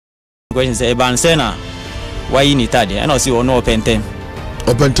question say ban say na why you need that and also no open time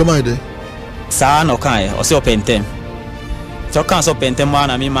I dey sa no kan also open time so kan so open time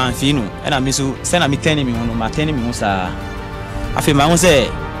na me man fi no and I so say na me tell me no ma tell me mo sa afi ma won say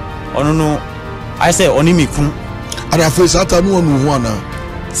ono no I say oni me kun and afi sa time no nu ho ana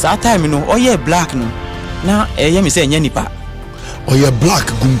sa time no oye black no na eye me say nya nipa oye black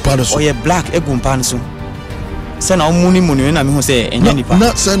gumpa no so oye black e gumpa no so say na omuni na me ho say enya nipa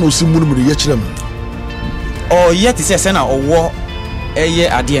na say na osi muni ye kire me oh yet say na owo eye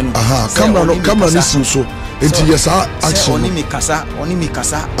ade no aha camera ni sin so enti yes action oni mi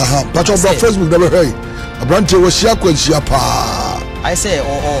kasa aha but on Facebook never hey abrante wo shia kwanshia pa I say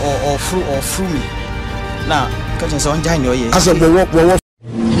or through me na ka so on jan yo ye asa wo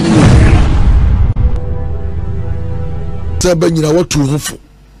tebe nyina watu hufo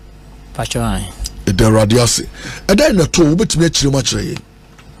pachai the radiasi and then na to obetimi akire ma kire ye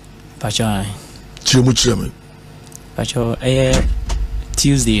pachai kire mu kire me pacho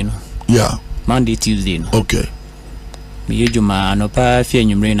Tuesday no yeah Monday Tuesday no okay mi yejuma no pa fi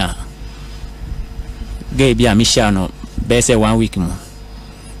enwumre na gay bia mi sha no be say 1 week mu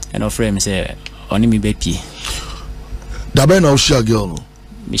and of frame say oni mi be pie da be na o share girl no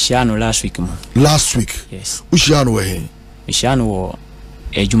mi sha no last week mu yes o share no we mi sha no wo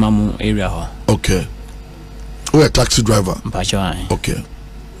ejuma mu area ho okay we a taxi driver pacho okay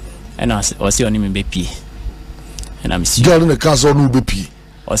and I see oni mi be pie and I'm see girl in the car so no be pie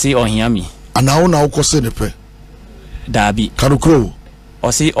o see o hia mi ana na wo se ne pe dabi kanokro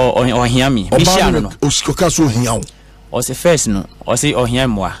o see o hia mi mi sha no o sikoka so hia wo o see first no o see o hia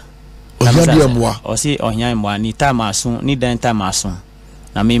moa o see o hia moa ni time aso ni dan time aso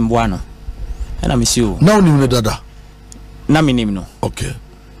na me mboa no and I'm see o na oni ne dada na me nim no okay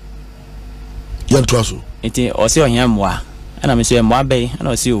yan to aso enti o see o hia moa and I'm see moa be and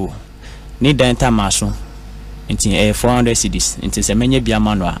o see o ni dan time aso enti 400 cedis enti se menye bia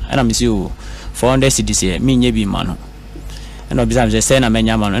mano and I'm see o 400 cedis e me nye bi mano and no bizam say na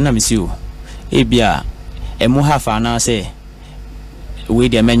menya mano and I'm see o e bia emu hafa na say we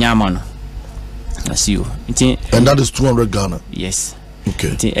dey menya mano I see you and that is 200 Ghana yes okay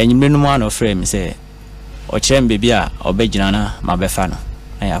enti enyimre no man of frame say o chem baby a obegina na mabefa no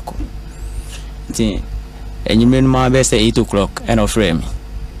ayako enti enyimre no man be say 8 o'clock and of frame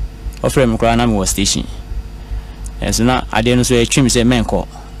kra na me was station so na ade no so e twim say menko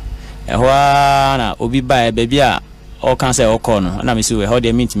eho na obi ba baby a o kan say o call no na me say we how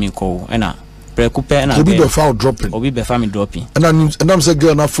dey meet me call na prekupe na obi be foul dropping obi be family dropping and I'm say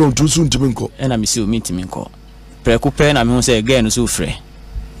girl na from too soon to me call na me say meet me call prekupe na me say girl no so frɛ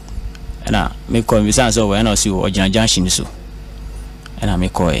na me call me say we na see o gina junction so na me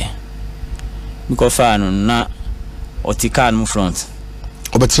call e me call fa no na otika no front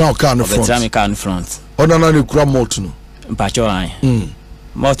obetra o car no front obetra me car no front ona na ne kura malt no mpacho an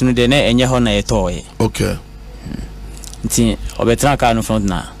malt no de na enye ho na etoe okay nti obetra car no front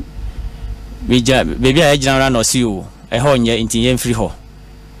na bija baby a gina na see o e ho nye nti yen free ho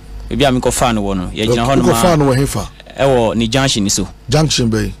baby a me ko fa no wo no ye gina ho no ma ko fa no wo hefa e wo ni junction so junction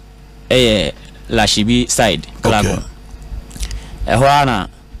bay Lashibi side Klago e ho ana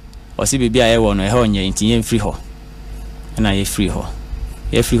o si baby a e wo no e ho nye nti yen free ho na ye free ho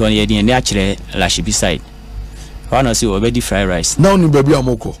ye di ni akire Lashibi side ho na si o be di fried rice now ni baby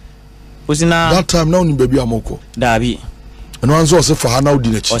amoko osina that time now ni baby amoko dabi and one so for how now di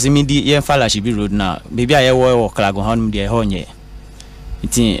nechi o si mi di ye fa Lashibi road na baby a ye wo Klago ho no di e ho nye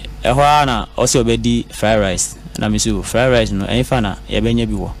nti e ho ana o si o be di fried rice na mi si fried rice no en fa na ye be nya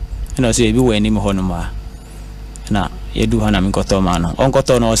bi wo na so e bi wo enim ho no ma na ye du ha na mi koto ma no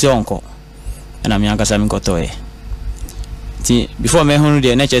onkoto no o si onko na mi ankasa mi koto e ti before me hunu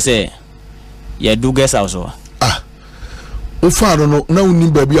de na che say ye do guest house o fa no na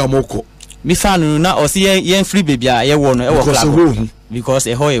uni baby amoko mi fa no na o si ye free baby a ye wo no e wo Klago because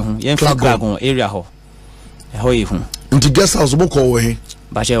e ho e hu ye free Klago area ho e ho e hu nti guest house boko wo he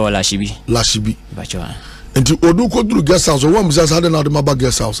ba che wala Lashibi ba che nti odu ko duru guest house wo mza sa de na de maba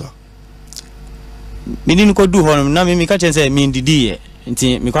guest house mi ni ko du ho na mi ka chen say mi ndidi ye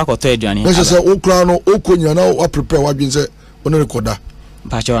nti mi kwa koto aduane na say o kra no o ko nya na o prepare wa dwen say ono recorda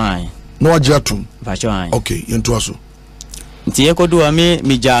ba che an na wa jiatum ba che an okay yento aso nti ye ko du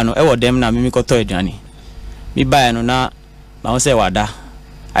mi jano e wo dem na mi koto aduane mi ba no na ma won say wada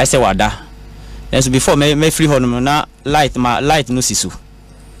I say wada then so before me free ho no na light no sisu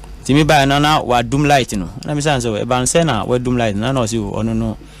ti mi ba na wa doom light no na mi say e ban say na wa doom light na si ono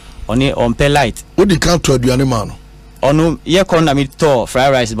no oni on pe light wo di count to aduane ma no ono ye kon na mi to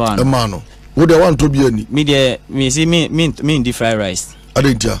fried rice ba no wo de wan to bi ani mi de mi si mi di fried rice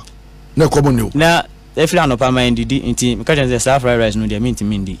adentia na common you na if you no pa mind di nti me ka say staff fried rice no dey mint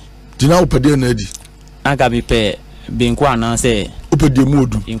mindi di na opede na di aka be pe benku anan say opede mu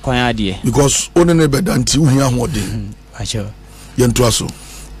odu nkwan ade because one ne beda nti uhia hoden acho yento aso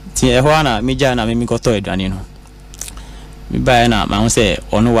ti e ho na me ja na me ko to aduane no me ba na ma ho say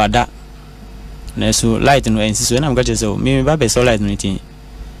ono wada na so light no ensiso na me ka say me ba be so light no ti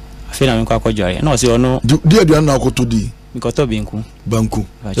afi na me ko akojare na o say ono di aduane na akoto di me ko to benku banku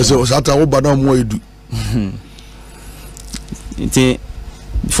say o sata wo ba na mo edu nti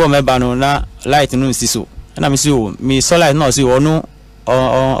before me ba no na light no ensiso na me say o me so light no say ono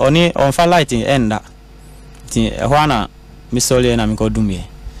oni on fa light enda ti e ho na me sole na me ko dumie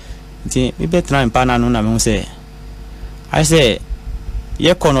nti me be try mpa na no na me say I say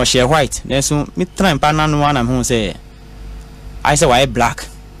ye kono share white na so me try mpa na no na me say I say why black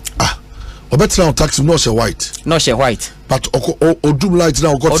obetra taxi no share white but odum light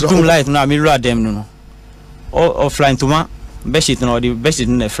na odum light na me rua dem no o flying to ma bedsheet no the bedsheet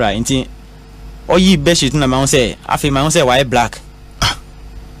na fry nti o yi bedsheet na me say afi me say why black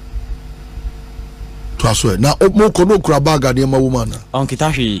to aso na mo kono kura bag ade ma woman on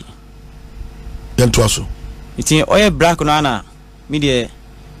kita hwi yen to aso nti o ye black no na me de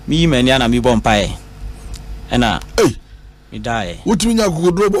mi mani ana mi bompae ena mi die wotumi nya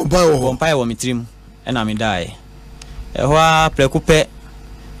gogodro bompae wo mitrim ena mi die e ho a prekupe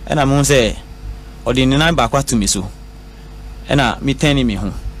ena mo se odi ni nan ba kwa to mi so ena mi tani mi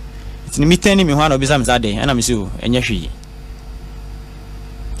ho nti mi tani mi ho na obi sam zade ena mi so enye hwi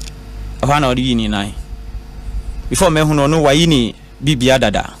ho na odi ni nan before me hu no wayi ni bibia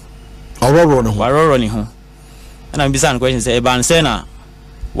dada waroro ni ho ena mi bisan question say e ban say na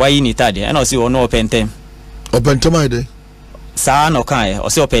wayi ni tade ena o si ono opentem ide sa no kan o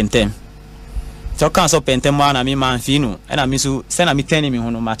si opentem so kan so opentem na mi man finu ena mi su say na mi tani mi ho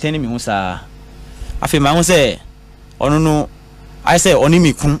no ma tani mi ho sa afi ma ho say ono no I say oni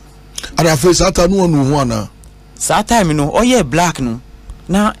mi kun ada face ata no onu ho ana sa time no o ye black no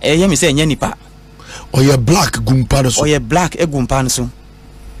na ye mi say nya nipa o ye black gumpa so o ye black e gumpa so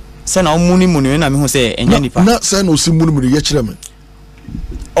say na omuni muni na mi ho say enya nipa na say na osi muni ye kire me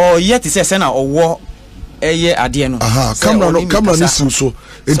o ye ti say na owo eye ade no aha camera ni sim so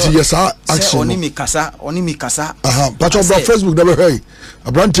enti yes action oni mi kasa but on Facebook never hey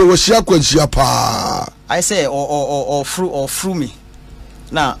abrante wo shia kwanshia pa I say or through me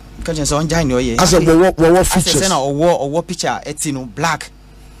na ka chen so on jai no ye I say wo features say na owo picture eti no black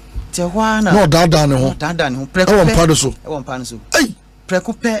te hwa na no dada ne ho preko e won pa no so ei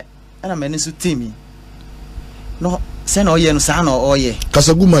preko pe na me ni so timi no se na oye no sa na oye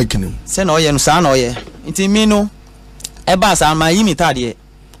kasagu mic ni se na oye no sa na oye nti mi no e ba sa ma yi mi tade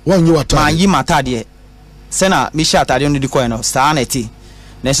wan yi wata ma yi matade se na mi sha tade no di ko no sa na eti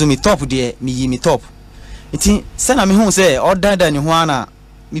na so mi top de mi yi mi top nti se na mi hu se o dada ni ho ana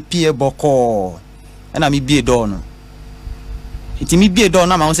mi pie boko e na mi bie do no nti mi bie do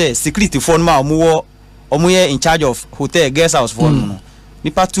na ma hu se security phone ma omo ye in charge of hotel guest house phone no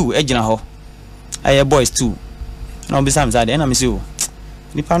nipa 2 e gina ho aye boys 2 na obi sam zade na mi se o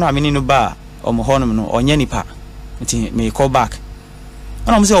nipa no amini no ba omo ho no onye nipa nti me call back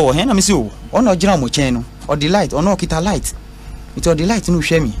na mi se o he na mi se o ono gina mo chen no o the light ono kita light nti o the light no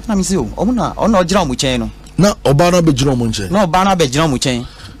hwe mi na mi se o omo na ono gina mo chen no na oba na be gina mo chen na oba na be gina mo chen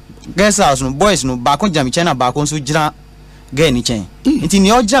guest house no boys no ba ko gina mi chen na ba ko so gina girl ni chen nti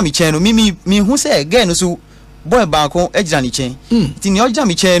ni o gina mi chen no mi hu se girl no so boy ba ko e gina ni chen nti ni o gina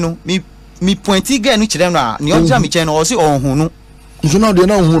mi chen no mi pointi girl no kire no ni o gina mi chen no o si o hu no nso na de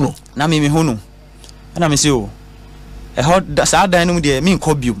na hu no na mi hu no na mi se o e ho sa dan no de mi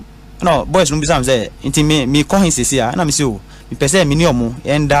nko biom no boys no bi sam say nti mi ko hin sesi a na mi se o mi pese mi ni omo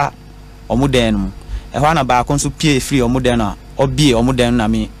enda omo den no e ho na ba ko so pie free omo den na obie omo den na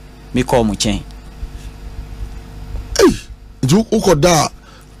mi ko omo chen nti ukoda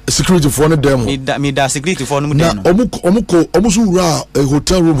security for no dem mi da security for no den no omo so wura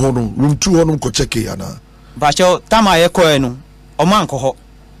hotel room ho no room 2 ho no ko check ya na ba cho tama ye ko enu omo anko ho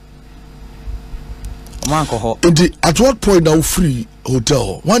nti at what point now free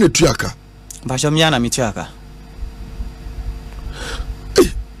hotel one tuaka ba cho mi ana mi tuaka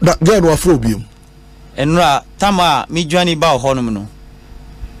that girl no afro biom enra tama mi dwani ba ho no no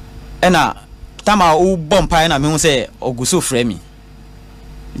ena tama u bompa na mi hu se oguso frɛ mi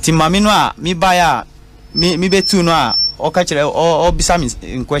nti mami no a mi ba ya mi betu no a o ka kire o bisa mi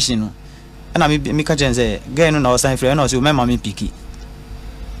in question no ena mi ka kire se girl no na o sign frɛ na o se o mema mi piki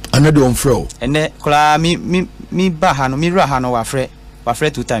ane de on frɛ ene kla mi ba ha no mi ra ha no wa frɛ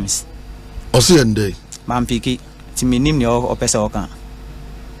 2 times o se ende man piki ti mi nim ne o pese o kan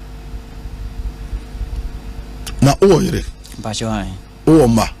Na o yere. Bacho han. O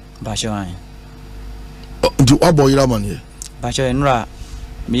ma. Bacho han. Nti wabo yere amane. Bacho enura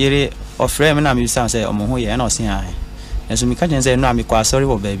me yere ofre me na me bisa say omo ho ye na osin han. Enso mi ka jen say enura me kwa sorry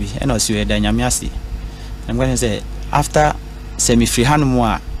wo baby. E na osi we da nyame ase. I'm going to say after semi free hanum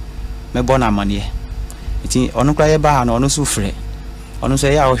a me born amane. Nti onu kra ye ba ha na onu su frɛ. Onu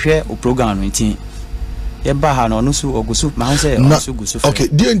say ya ohwe o program no nti ye ba ha na onu su ogusu ma ho say onu su gusu frɛ. Okay,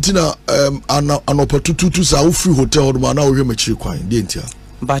 die nti na anopotututu sa wo free hotel ho na ohwe machiri kwan die nti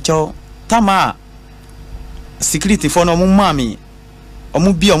a. Bacho tama security for no mumami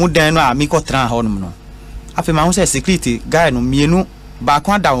omu bi omu dan no a mi ko tran ho no. Afi ma ho say security guy no mienu ba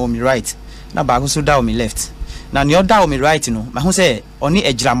kwa down on me right na ba so down on me left. Na ne down on me right no ma ho say oni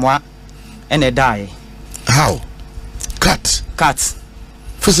agyiramoa ene die. How? Cut.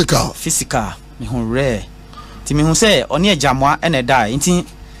 Physical. Me ho rare. Ti me ho say oni agyiramoa ene die. Nti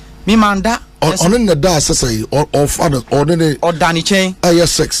mi manda on in the da say or father or ne or Danny chain.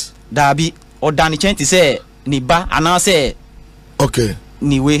 Yes 6. Dabi or Danny chain ti say ni ba ana say okay.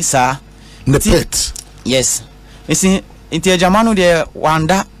 Ni we sa ne pet. Yes. Nti agyamano de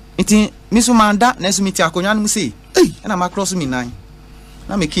wanda nti misu manda na su miti akonwa no sei. Na ma cross mi nan.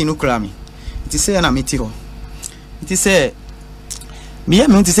 Na me kin no kra mi. Nti say na miti ho. Nti say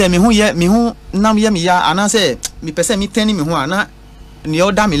me say me hu nam ye me ya ana say me pese me tani me hu ana ni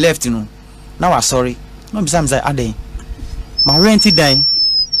order me left no. Na wa sorry. No be say aden. Ma renti dan.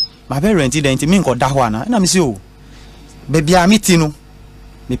 Ma be renti dan nti me nko da ho ana. Na me say o. Baby a miti no.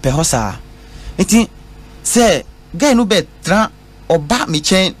 Me pe ho sa. Nti say guy no be tran oba me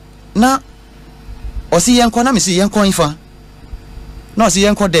chen na osi yenko na me si yenko ifa na osi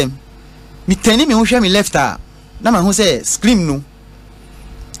yenko dem me tani me ho hwe me left a na ma ho say screen no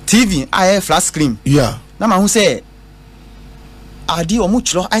TV I flat screen yeah na ma ho say adi omu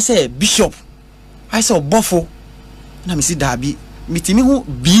chiro I say bishop I say obofo na me si dabi me timi ho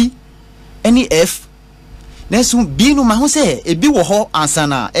B any F na so B no ma ho say ebi wo ho ansa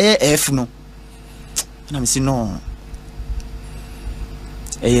na F no na me si no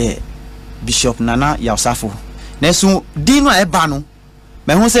Bishop Nana Yausafo. Nesu dino eba no.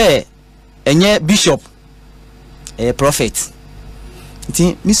 Me hu say enye bishop prophet.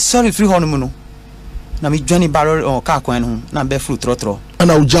 Nti mi sorry free hono mu no. Na mi journey barrel ka kwan no na be fruit trotro.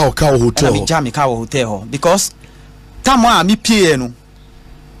 Ana uja o ka hotel. Na mi jam ka hotel ho because time a mi pie no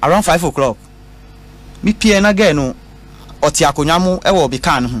around 5 o'clock. Mi pie na get no oti akonwa mu e wo bi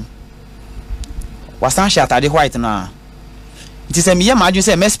kan ho. Wasan sha atade white na. Nti se me ye madwun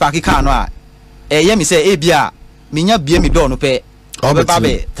se mes park car no a ye me se bia me nya bia me door no pe obeba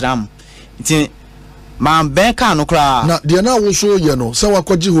be tram nti man ben car no kra na de na wo so ye no se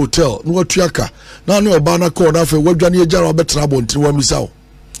wakwaji hotel no watuaka na ne oba na call na fe wadwane ye jara obetra bonti wa misa wo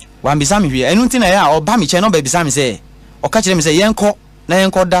wa mbisa me hwe enu nti na ya oba me che no ba bisa me se oka kire me se yenko na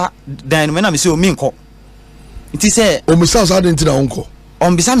yenko da dan no me na me se o mi nko nti se o misa sa de nti na wonko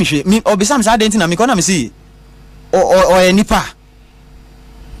o mbisa me hwe mi obisa me sa de nti na me ko na me se o enipa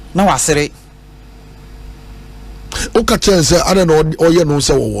na wasere o ka chense ade na oye no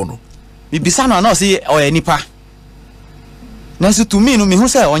se wo no bibisa no na se o enipa na so to me no me hu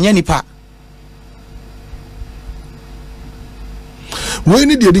se onye nipa we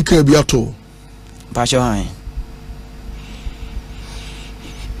ni de dika bi ato ba sho han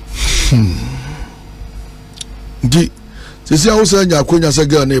di sisi a wo se nya akonya se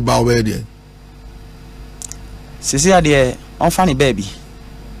girl na ba we de sisi a de on funny baby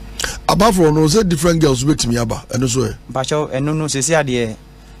apart from no say different girls with me aba eno so e bacho eno no sisi ade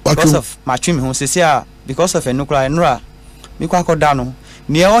because of my trim ho sisi a because of eno kra enra mi kwa koda no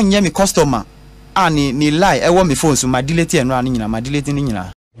ne onye mi customer ani ni lie e wo mi phone so ma delete enra ni nyina ma delete ni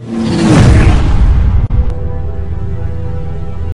nyina